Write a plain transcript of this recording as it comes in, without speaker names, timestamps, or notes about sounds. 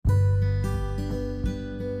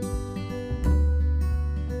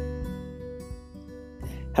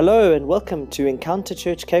Hello and welcome to Encounter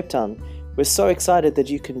Church Cape Town. We're so excited that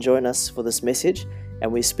you can join us for this message,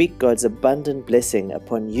 and we speak God's abundant blessing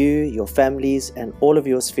upon you, your families, and all of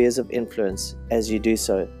your spheres of influence as you do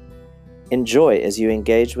so. Enjoy as you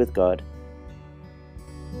engage with God.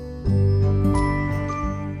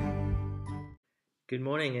 Good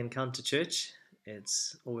morning, Encounter Church.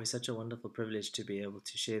 It's always such a wonderful privilege to be able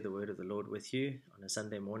to share the word of the Lord with you on a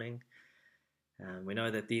Sunday morning. We know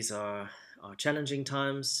that these are challenging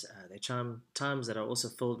times. They're times that are also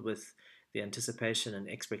filled with the anticipation and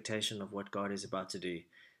expectation of what God is about to do.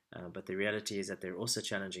 But the reality is that they're also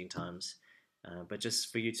challenging times. But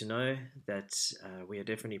just for you to know that we are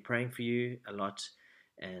definitely praying for you a lot,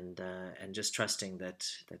 and just trusting that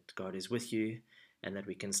God is with you, and that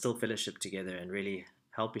we can still fellowship together and really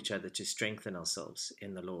help each other to strengthen ourselves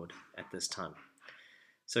in the Lord at this time.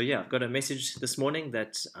 So I've got a message this morning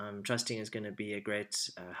that I'm trusting is going to be a great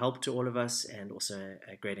help to all of us, and also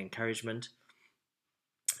a great encouragement.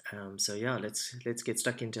 Let's get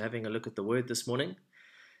stuck into having a look at the Word this morning.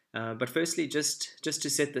 But firstly, just to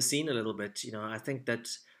set the scene a little bit, I think that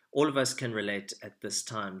all of us can relate at this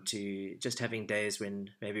time to just having days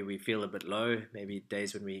when maybe we feel a bit low, maybe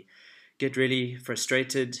days when we get really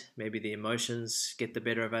frustrated, maybe the emotions get the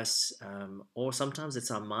better of us, or sometimes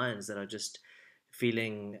it's our minds that are just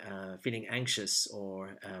feeling anxious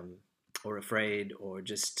or afraid, or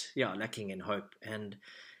just lacking in hope. And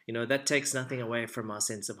that takes nothing away from our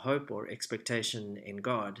sense of hope or expectation in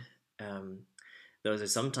God. Those are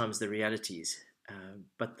sometimes the realities,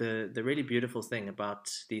 but the really beautiful thing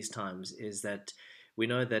about these times is that we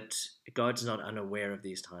know that God's not unaware of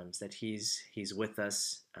these times, that He's with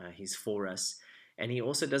us, He's for us, and He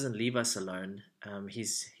also doesn't leave us alone.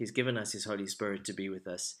 He's given us His Holy Spirit to be with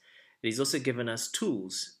us. He's also given us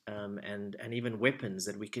tools and even weapons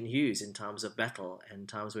that we can use in times of battle and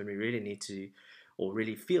times when we really need to, or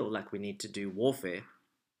really feel like we need to do warfare.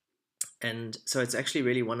 And so it's actually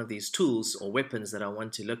really one of these tools or weapons that I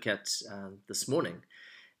want to look at this morning.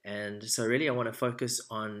 And so really I want to focus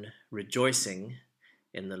on rejoicing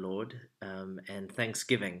in the Lord and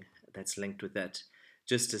thanksgiving that's linked with that,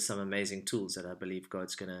 just as some amazing tools that I believe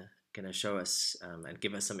God's going to show us and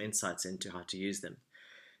give us some insights into how to use them.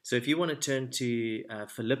 So if you want to turn to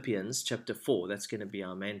Philippians chapter 4, that's going to be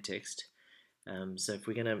our main text. So if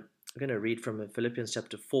we're going to read from Philippians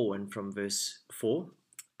chapter 4 and from verse 4.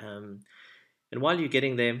 And while you're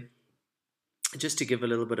getting there, just to give a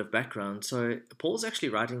little bit of background, so Paul's actually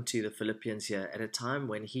writing to the Philippians here at a time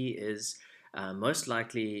when he is most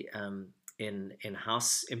likely in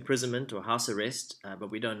house imprisonment or house arrest, but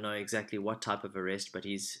we don't know exactly what type of arrest, but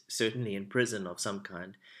he's certainly in prison of some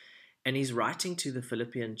kind. And he's writing to the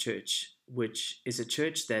Philippian church, which is a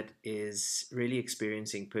church that is really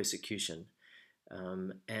experiencing persecution.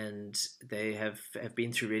 And they have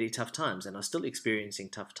been through really tough times and are still experiencing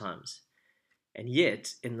tough times. And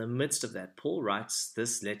yet, in the midst of that, Paul writes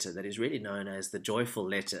this letter that is really known as the joyful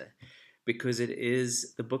letter, because it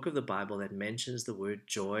is the book of the Bible that mentions the word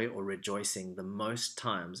joy or rejoicing the most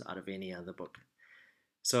times out of any other book.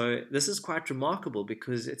 So this is quite remarkable,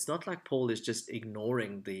 because it's not like Paul is just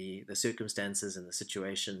ignoring the circumstances and the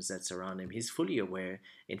situations that surround him. He's fully aware.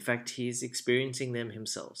 In fact, he's experiencing them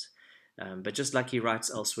himself. But just like he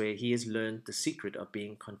writes elsewhere, he has learned the secret of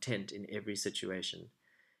being content in every situation.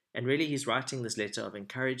 And really, he's writing this letter of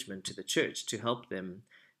encouragement to the church to help them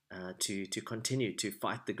to continue to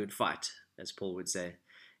fight the good fight, as Paul would say,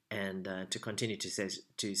 and to continue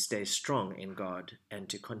to stay strong in God, and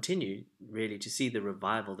to continue really to see the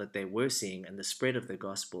revival that they were seeing and the spread of the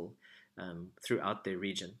gospel throughout their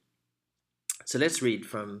region. So let's read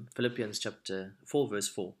from Philippians chapter 4, verse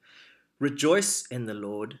 4. Rejoice in the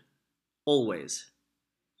Lord always.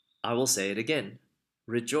 I will say it again.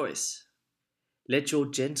 Rejoice. Let your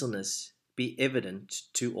gentleness be evident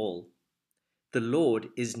to all. The Lord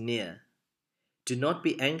is near. Do not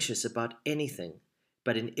be anxious about anything,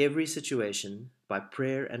 but in every situation, by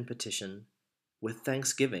prayer and petition, with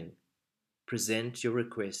thanksgiving, present your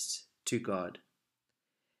requests to God.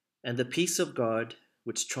 And the peace of God,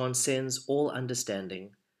 which transcends all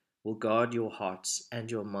understanding, will guard your hearts and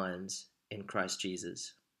your minds in Christ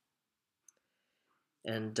Jesus.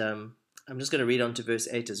 And I'm just going to read on to verse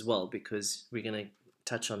 8 as well, because we're going to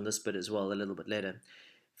touch on this bit as well a little bit later.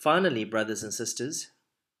 Finally, brothers and sisters,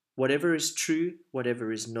 whatever is true,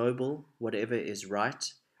 whatever is noble, whatever is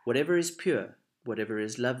right, whatever is pure, whatever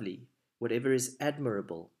is lovely, whatever is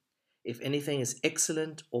admirable, if anything is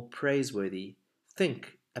excellent or praiseworthy,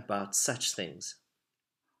 think about such things.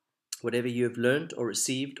 Whatever you have learned or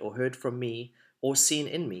received or heard from me or seen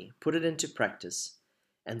in me, put it into practice,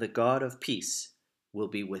 and the God of peace will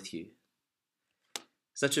be with you.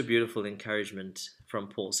 Such a beautiful encouragement from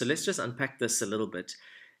Paul. So let's just unpack this a little bit.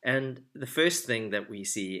 And the first thing that we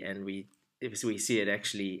see, and we see it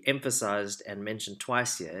actually emphasized and mentioned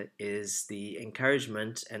twice here, is the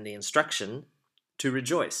encouragement and the instruction to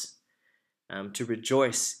rejoice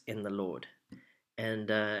in the Lord.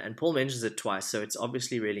 And Paul mentions it twice, so it's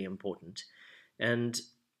obviously really important. And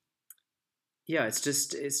yeah, it's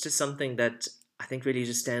just something that I think really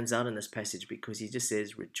just stands out in this passage, because he just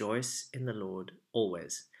says, "Rejoice in the Lord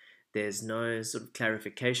always." There's no sort of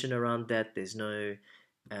clarification around that. There's no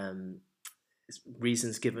um,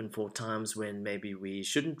 reasons given for times when maybe we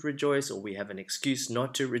shouldn't rejoice, or we have an excuse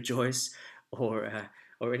not to rejoice, or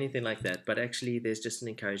anything like that. But actually, there's just an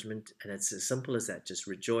encouragement, and it's as simple as that: just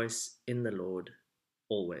rejoice in the Lord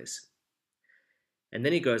always. And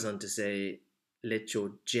then he goes on to say, "Let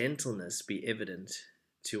your gentleness be evident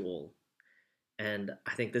to all." And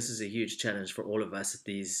I think this is a huge challenge for all of us at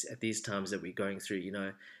these times that we're going through.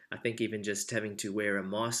 I think even just having to wear a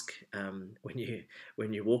mask when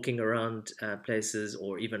you're walking around places,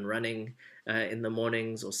 or even running in the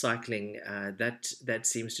mornings, or cycling, that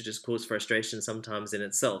seems to just cause frustration sometimes in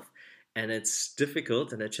itself. And it's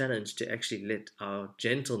difficult and a challenge to actually let our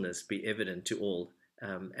gentleness be evident to all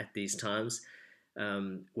at these times.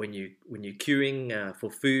 When you're queuing for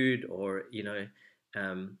food, or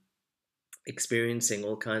um, experiencing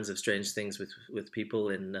all kinds of strange things with people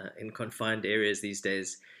in confined areas these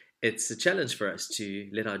days, it's a challenge for us to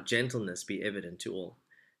let our gentleness be evident to all.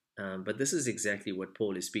 But this is exactly what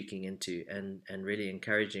Paul is speaking into, and really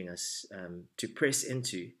encouraging us to press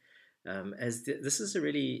into, this is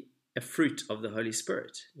really a fruit of the Holy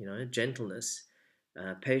Spirit. Gentleness,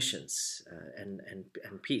 patience,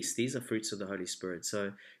 and peace. These are fruits of the Holy Spirit.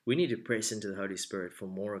 So we need to press into the Holy Spirit for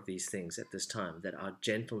more of these things at this time, that our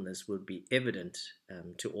gentleness would be evident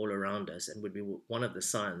to all around us, and would be one of the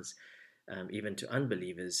signs, even to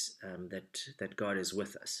unbelievers, that God is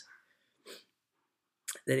with us.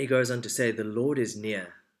 Then he goes on to say, "The Lord is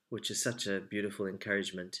near," which is such a beautiful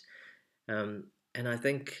encouragement. And I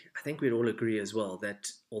think we'd all agree as well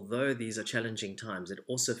that although these are challenging times, it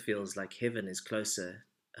also feels like heaven is closer,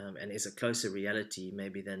 and is a closer reality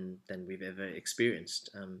maybe than we've ever experienced,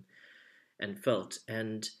 and felt.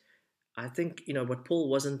 And I think what Paul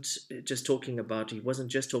wasn't just talking about. He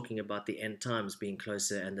wasn't just talking about the end times being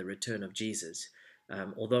closer and the return of Jesus.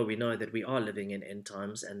 Although we know that we are living in end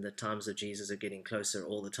times, and the times of Jesus are getting closer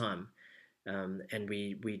all the time. And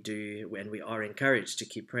we are encouraged to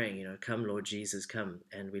keep praying, "Come, Lord Jesus, come,"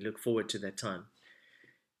 and we look forward to that time.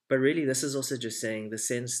 But really, this is also just saying the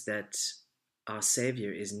sense that our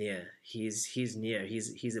Savior is near. He's near.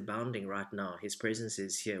 He's abounding right now. His presence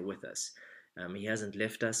is here with us. He hasn't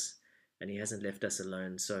left us, and He hasn't left us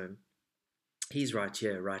alone. So He's right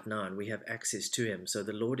here, right now, and we have access to Him. So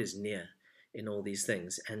the Lord is near in all these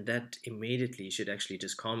things, and that immediately should actually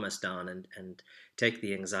just calm us down, and take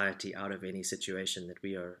the anxiety out of any situation that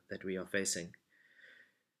we are facing.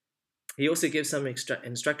 He also gives some extra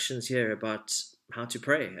instructions here about how to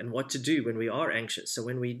pray and what to do when we are anxious. So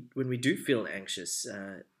when we do feel anxious,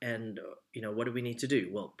 and what do we need to do?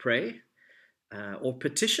 Well, pray, or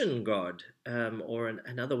petition God, or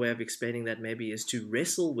another way of explaining that maybe is to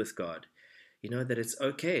wrestle with God. That it's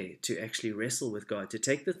okay to actually wrestle with God, to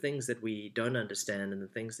take the things that we don't understand, and the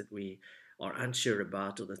things that we are unsure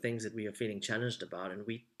about, or the things that we are feeling challenged about, and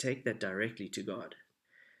we take that directly to God.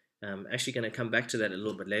 Actually going to come back to that a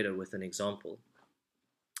little bit later with an example.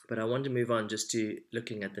 But I want to move on just to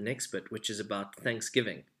looking at the next bit, which is about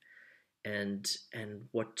thanksgiving, and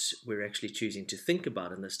what we're actually choosing to think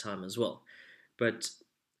about in this time as well. But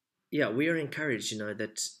yeah, we are encouraged,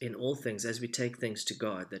 that in all things, as we take things to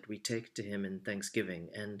God, that we take to Him in thanksgiving.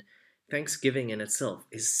 And thanksgiving in itself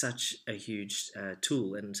is such a huge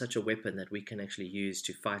tool, and such a weapon that we can actually use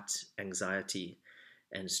to fight anxiety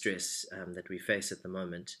and stress that we face at the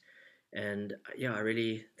moment. And yeah, I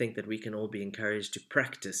really think that we can all be encouraged to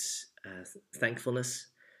practice thankfulness,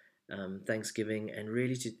 thanksgiving, and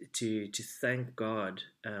really to thank God,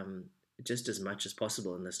 just as much as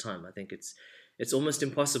possible in this time. I think it's almost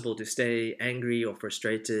impossible to stay angry or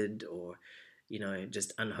frustrated, or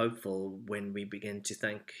just unhopeful, when we begin to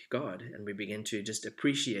thank God, and we begin to just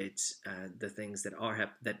appreciate the things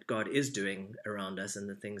that God is doing around us, and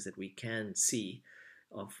the things that we can see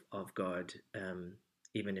of God,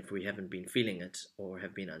 even if we haven't been feeling it or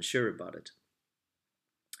have been unsure about it.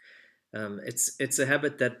 It's a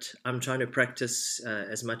habit that I'm trying to practice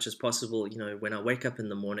as much as possible. When I wake up in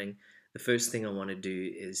the morning, the first thing I want to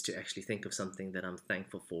do is to actually think of something that I'm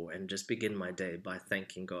thankful for, and just begin my day by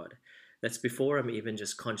thanking God. That's before I'm even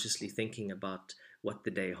just consciously thinking about what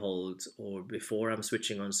the day holds, or before I'm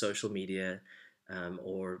switching on social media.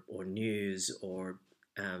 or news or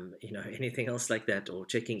anything else like that, or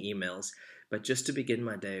checking emails, but just to begin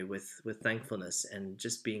my day with thankfulness and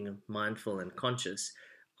just being mindful and conscious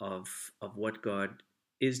of what God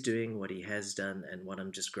is doing, what He has done, and what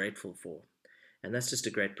I'm just grateful for. And that's just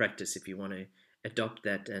a great practice if you want to adopt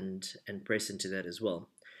that and press into that as well.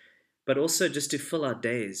 But also just to fill our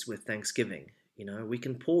days with thanksgiving. We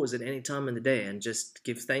can pause at any time in the day and just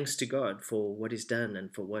give thanks to God for what He's done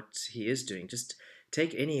and for what He is doing. Just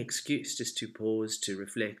take any excuse just to pause, to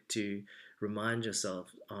reflect, to remind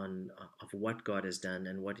yourself of what God has done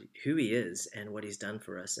and who He is and what He's done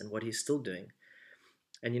for us and what He's still doing.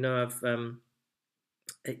 And I've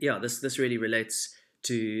yeah, this really relates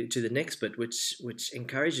to the next bit, which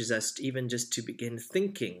encourages us even just to begin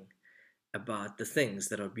thinking about the things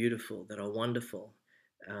that are beautiful, that are wonderful,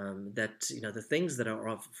 that the things that are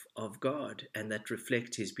of God and that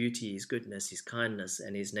reflect His beauty, His goodness, His kindness,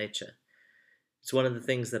 and His nature. It's one of the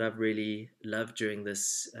things that I've really loved during the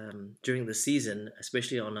season,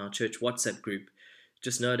 especially on our church WhatsApp group.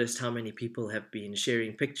 Just noticed how many people have been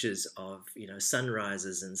sharing pictures of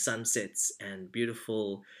sunrises and sunsets and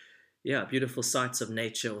beautiful sights of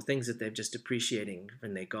nature, or things that they're just appreciating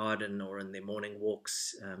in their garden or in their morning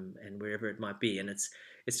walks, and wherever it might be. And it's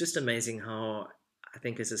just amazing how I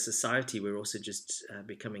think as a society we're also just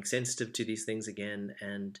becoming sensitive to these things again,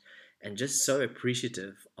 and just so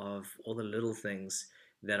appreciative of all the little things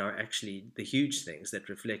that are actually the huge things that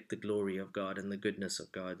reflect the glory of God and the goodness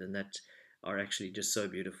of God, and that are actually just so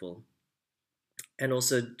beautiful. And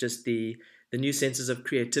also just the new senses of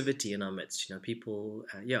creativity in our midst. People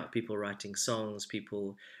writing songs,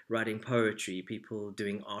 people writing poetry, people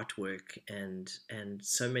doing artwork, and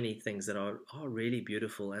so many things that are really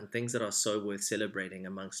beautiful and things that are so worth celebrating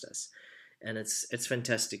amongst us. And it's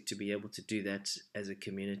fantastic to be able to do that as a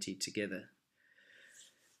community together.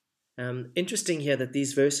 Interesting here that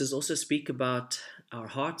these verses also speak about our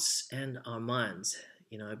hearts and our minds,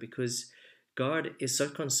 because God is so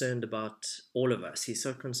concerned about all of us. He's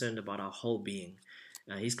so concerned about our whole being.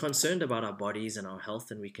 He's concerned about our bodies and our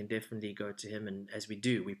health, and we can definitely go to Him. And as we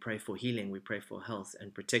do, we pray for healing, we pray for health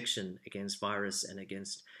and protection against virus and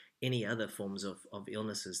against any other forms of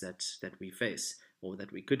illnesses that we face or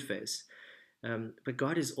that we could face. But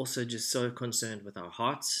God is also just so concerned with our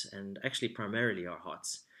hearts, and actually primarily our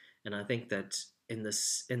hearts. And I think that in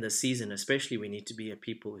this season, especially, we need to be a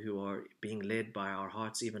people who are being led by our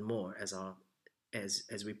hearts even more as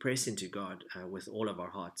we press into God with all of our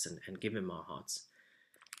hearts and give Him our hearts.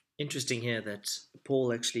 Interesting here that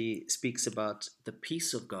Paul actually speaks about the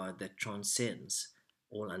peace of God that transcends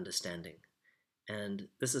all understanding. And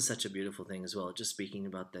this is such a beautiful thing as well, just speaking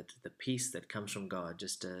about that, the peace that comes from God,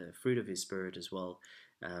 just a fruit of His Spirit as well,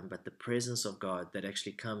 but the presence of God that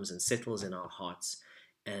actually comes and settles in our hearts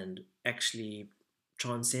and actually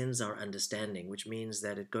transcends our understanding, which means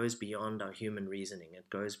that it goes beyond our human reasoning. It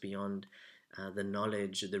goes beyond the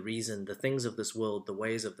knowledge, the reason, the things of this world, the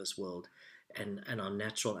ways of this world, and our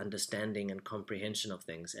natural understanding and comprehension of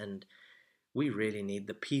things. And we really need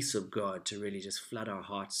the peace of God to really just flood our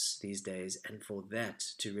hearts these days, and for that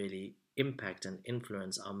to really impact and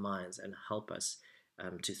influence our minds and help us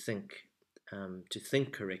to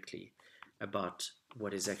think correctly about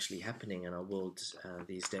what is actually happening in our world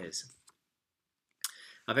these days.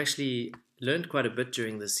 I've actually learned quite a bit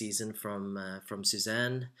during this season from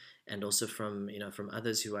Suzanne, and also from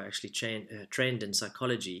others who are actually trained in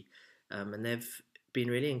psychology, and they've been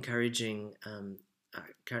really encouraging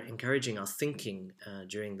our thinking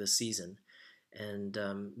during this season. And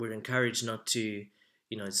we're encouraged not to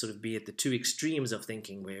sort of be at the two extremes of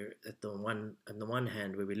thinking, where on the one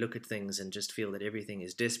hand where we look at things and just feel that everything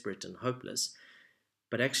is desperate and hopeless.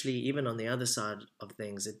 But actually, even on the other side of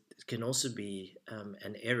things, it can also be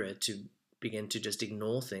an error to begin to just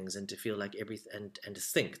ignore things and to feel like and to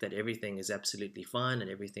think that everything is absolutely fine and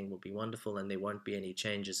everything will be wonderful and there won't be any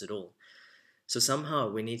changes at all. So somehow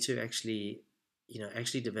we need to actually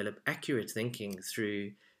develop accurate thinking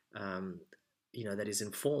through, that is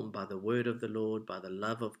informed by the word of the Lord, by the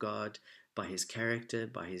love of God, by His character,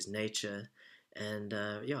 by His nature. And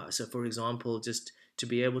so for example, just to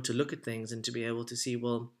be able to look at things and to be able to see,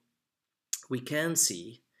 well, we can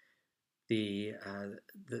see the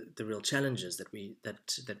real challenges that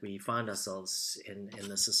we find ourselves in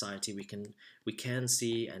the society. We can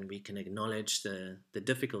see and we can acknowledge the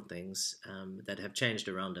difficult things that have changed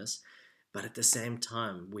around us, but at the same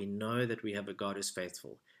time, we know that we have a God who's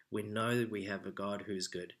faithful. We know that we have a God who's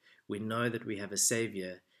good. We know that we have a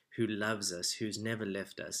Savior who loves us, who's never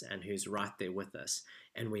left us, and who's right there with us.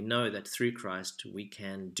 And we know that through Christ we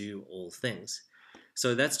can do all things.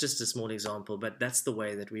 So that's just a small example, but that's the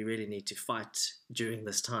way that we really need to fight during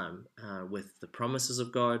this time, with the promises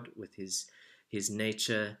of God, with His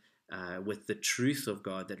nature, with the truth of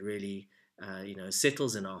God that really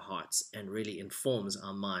settles in our hearts and really informs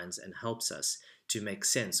our minds and helps us to make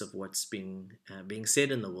sense of what's being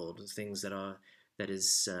said in the world, the things that are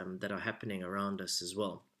happening around us as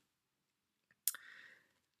well.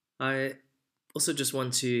 I also just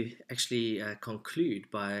want to actually conclude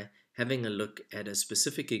by having a look at a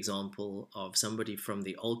specific example of somebody from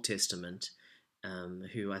the Old Testament,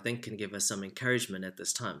 who I think can give us some encouragement at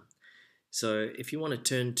this time. So if you want to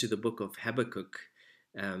turn to the book of Habakkuk,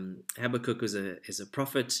 Habakkuk is a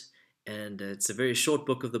prophet, and it's a very short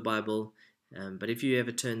book of the Bible. But if you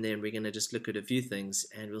ever turn there, and we're going to just look at a few things,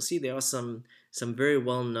 and we'll see there are some very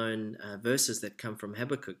well-known verses that come from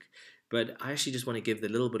Habakkuk. But I actually just want to give the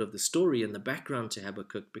little bit of the story and the background to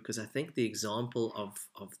Habakkuk, because I think the example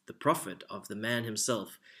of the prophet, of the man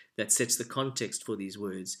himself, that sets the context for these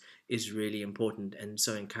words is really important and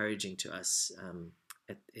so encouraging to us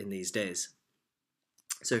in these days.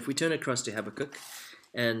 So if we turn across to Habakkuk,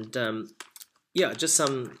 and just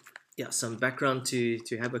some background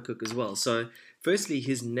to Habakkuk as well. So firstly,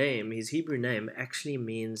 his Hebrew name actually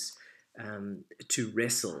means to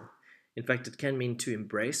wrestle. In fact, it can mean to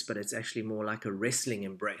embrace, but it's actually more like a wrestling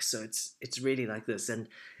embrace. So it's really like this, and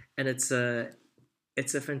it's a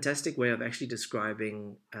fantastic way of actually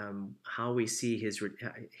describing how we see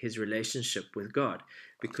his relationship with God,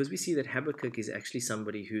 because we see that Habakkuk is actually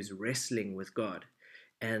somebody who's wrestling with God,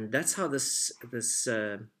 and that's how this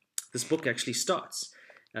book actually starts.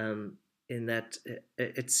 In that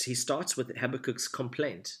he starts with Habakkuk's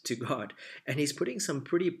complaint to God, and he's putting some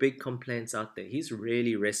pretty big complaints out there. He's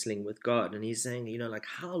really wrestling with God, and he's saying, like,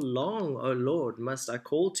 how long, O Lord, must I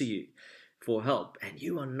call to you for help, and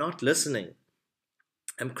you are not listening?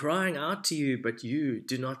 I'm crying out to you, but you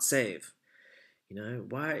do not save.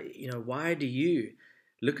 Why do you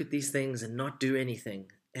look at these things and not do anything?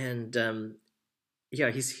 And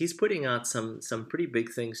he's putting out some pretty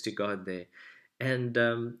big things to God there.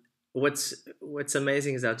 And what's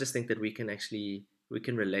amazing is I just think that we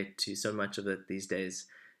can relate to so much of it these days.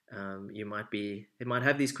 You might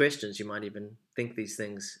have these questions, you might even think these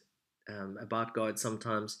things about God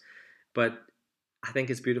sometimes, but I think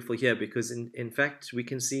it's beautiful here because in fact we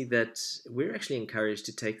can see that we're actually encouraged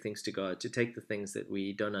to take things to God, to take the things that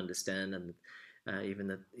we don't understand, and even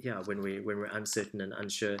that when we're uncertain and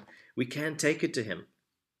unsure, we can take it to Him.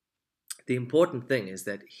 The important thing is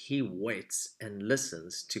that he waits and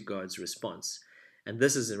listens to God's response. And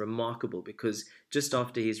this is remarkable because just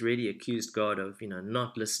after he's really accused God of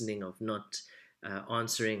not listening, of not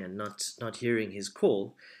answering, and not hearing his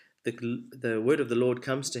call, the word of the Lord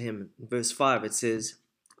comes to him. In verse 5 it says,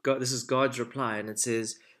 this is God's reply, and it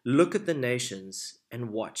says, "Look at the nations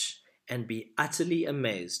and watch and be utterly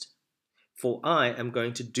amazed, for I am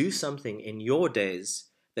going to do something in your days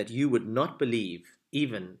that you would not believe,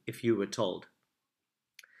 even if you were told."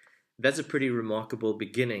 That's a pretty remarkable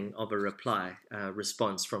beginning of a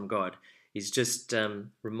response from God. He's just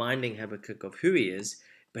reminding Habakkuk of who he is,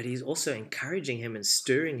 but he's also encouraging him and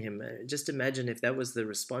stirring him. Just imagine if that was the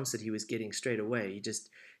response that he was getting straight away.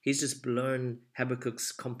 He's just blown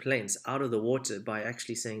Habakkuk's complaints out of the water by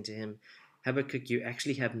actually saying to him, "Habakkuk, you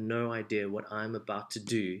actually have no idea what I'm about to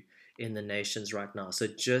do in the nations right now. So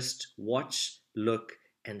just watch, look,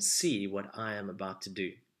 and see what I am about to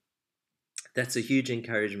do." That's a huge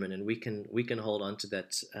encouragement, and we can hold on to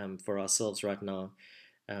that for ourselves right now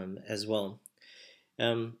as well.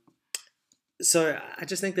 So I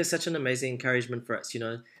just think there's such an amazing encouragement for us.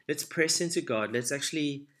 Let's press into God. Let's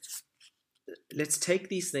take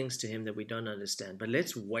these things to Him that we don't understand, but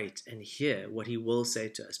let's wait and hear what He will say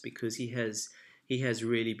to us, because He has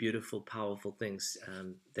really beautiful, powerful things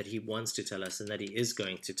that He wants to tell us and that He is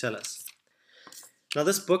going to tell us. Now,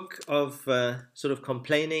 this book of sort of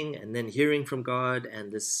complaining and then hearing from God,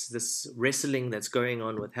 and this wrestling that's going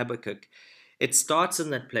on with Habakkuk, it starts in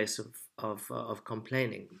that place of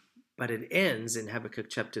complaining, but it ends in Habakkuk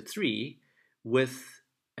chapter 3 with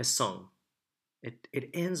a song. It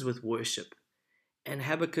ends with worship. And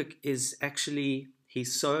Habakkuk is actually,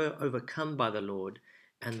 he's so overcome by the Lord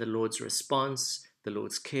and the Lord's response, the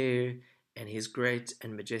Lord's care, and His great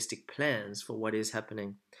and majestic plans for what is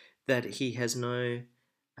happening, that he has no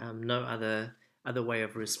other way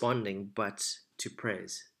of responding but to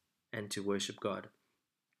praise and to worship God.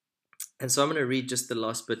 And so I'm going to read just the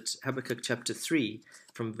last bit, Habakkuk chapter 3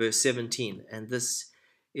 from verse 17, and this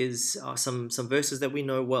is some verses that we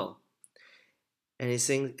know well. And he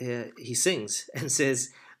sings and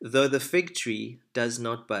says, "Though the fig tree does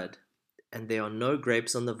not bud, and there are no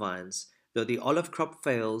grapes on the vines, Though the olive crop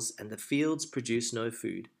fails and the fields produce no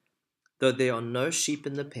food, though there are no sheep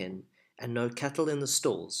in the pen and no cattle in the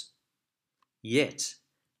stalls, yet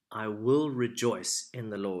I will rejoice in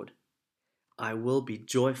the Lord. I will be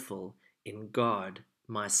joyful in God,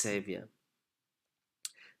 my Savior.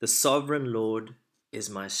 The sovereign Lord is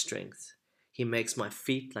my strength. He makes my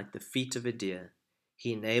feet like the feet of a deer.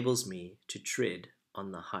 He enables me to tread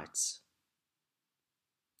on the heights.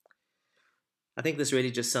 I think this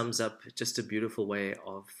really just sums up just a beautiful way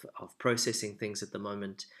of processing things at the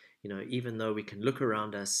moment. Even though we can look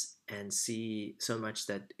around us and see so much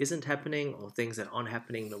that isn't happening, or things that aren't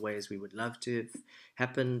happening the ways we would love to have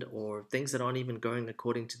happened, or things that aren't even going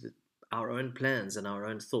according to our own plans and our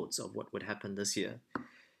own thoughts of what would happen this year.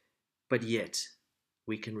 But yet,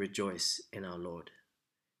 we can rejoice in our Lord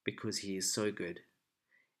because He is so good.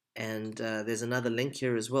 And there's another link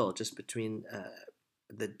here as well, just between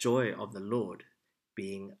the joy of the Lord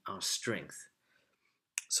being our strength.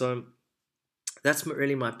 So that's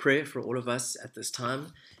really my prayer for all of us at this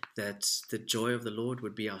time, that the joy of the Lord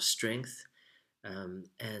would be our strength,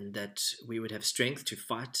 and that we would have strength to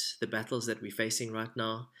fight the battles that we're facing right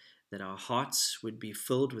now, that our hearts would be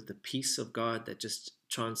filled with the peace of God that just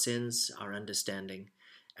transcends our understanding,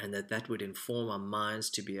 and that would inform our minds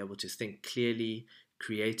to be able to think clearly,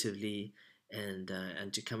 creatively, and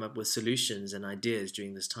to come up with solutions and ideas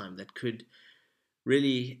during this time that could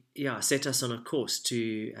really set us on a course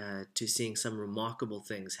to seeing some remarkable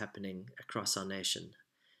things happening across our nation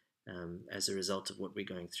as a result of what we're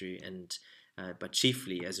going through, and but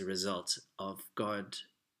chiefly as a result of God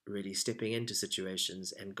really stepping into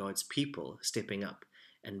situations and God's people stepping up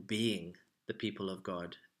and being the people of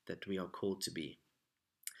God that we are called to be.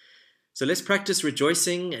 So let's practice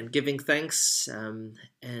rejoicing and giving thanks,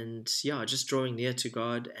 and just drawing near to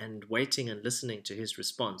God and waiting and listening to His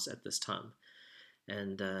response at this time.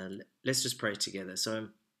 And let's just pray together. So,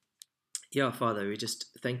 Father, we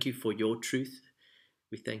just thank You for Your truth.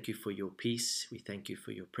 We thank You for Your peace. We thank You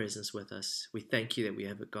for Your presence with us. We thank You that we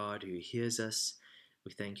have a God who hears us.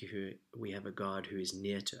 We thank You we have a God who is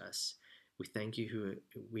near to us. We thank You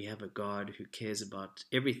we have a God who cares about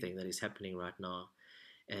everything that is happening right now,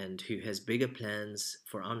 and who has bigger plans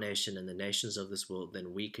for our nation and the nations of this world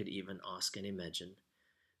than we could even ask and imagine.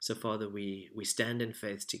 So, Father, we stand in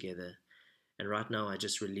faith together. And right now, I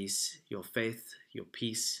just release Your faith, Your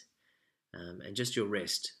peace, and just Your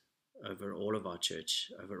rest over all of our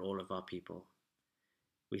church, over all of our people.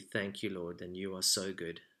 We thank You, Lord, and You are so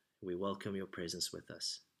good. We welcome Your presence with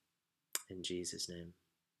us. In Jesus' name.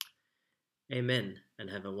 Amen, and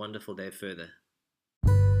have a wonderful day further.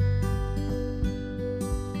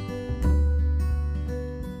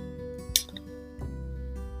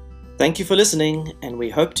 Thank you for listening, and we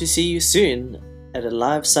hope to see you soon at a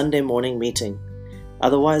live Sunday morning meeting.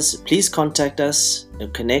 Otherwise, please contact us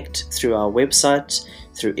and connect through our website,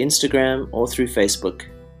 through Instagram, or through Facebook.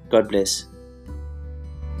 God bless.